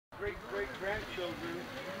grandchildren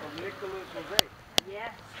of Nicholas Jose.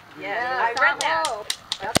 Yes, yes, I read that.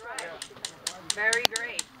 That's right. Very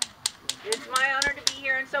great. It's my honor to be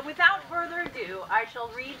here, and so without further ado, I shall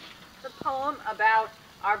read the poem about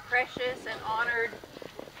our precious and honored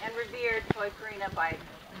and revered Toypurina by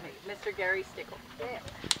Mr. Gary Stickle. Yeah.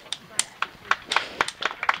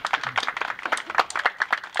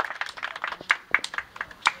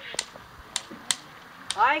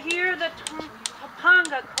 I hear the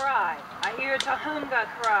Topanga cry, I hear Tahunga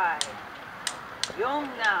cry,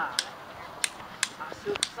 Yongna,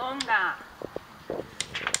 Asuksonga.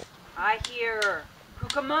 I hear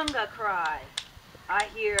Cucamonga cry, I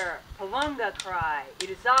hear Palunga cry, it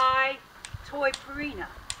is I, Toypurina.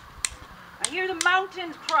 I hear the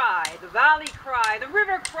mountains cry, the valley cry, the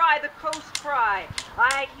river cry, the coast cry.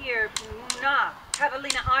 I hear Puna,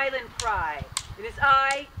 Catalina Island cry, it is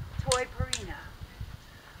I, Toypurina.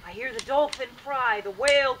 I hear the dolphin cry, the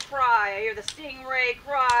whale cry, I hear the stingray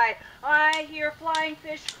cry, I hear flying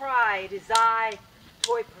fish cry, it is I,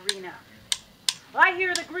 Toypurina. I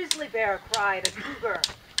hear the grizzly bear cry, the cougar,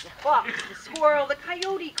 the fox, the squirrel, the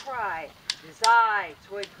coyote cry, it is I,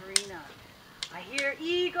 Toypurina. I hear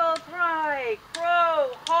eagle cry,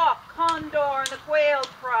 crow, hawk, condor, and the quail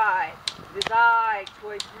cry, it is I,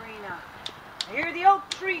 Toypurina. I hear the oak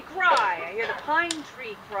tree cry, I hear the pine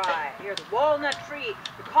tree cry, I hear the walnut tree,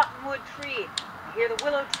 the cottonwood tree, I hear the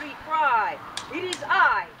willow tree cry, it is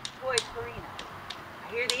I, Toypurina.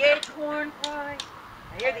 I hear the acorn cry,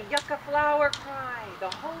 I hear the yucca flower cry, the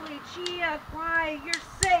holy chia cry, your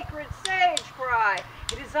sacred sage cry,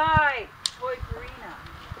 it is I, Toypurina.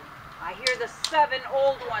 I hear the 7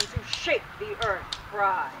 old ones who shape the earth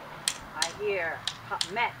cry, I hear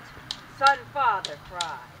Met, Sun Father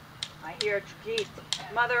cry. I hear Chigit,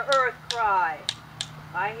 Mother Earth cry.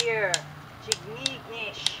 I hear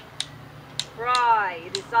Chignish cry.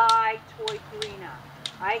 It is I, Toypurina.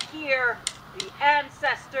 I hear the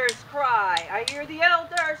ancestors cry. I hear the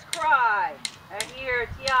elders cry. I hear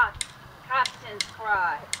Tiat, captains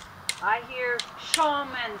cry. I hear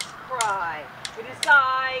shamans cry. It is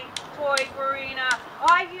I, Toypurina.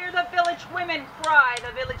 I hear the village women cry,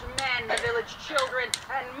 the village men, the village children,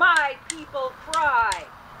 and my people cry.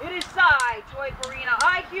 It is I, Toypurina.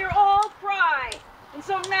 I hear all cry. And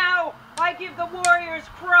so now I give the warriors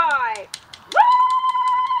cry. It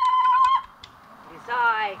is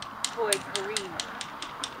I, Toypurina.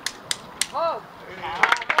 Oh.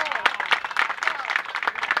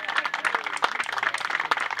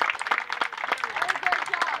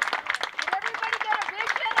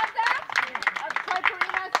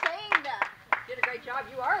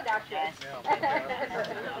 You are that good.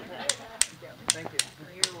 Thank you.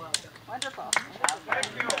 You're welcome. Wonderful. Thank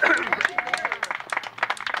you.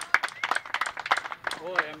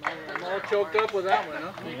 Boy, I'm all choked up with that one,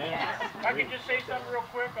 huh? I could just say something real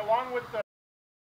quick. Along with the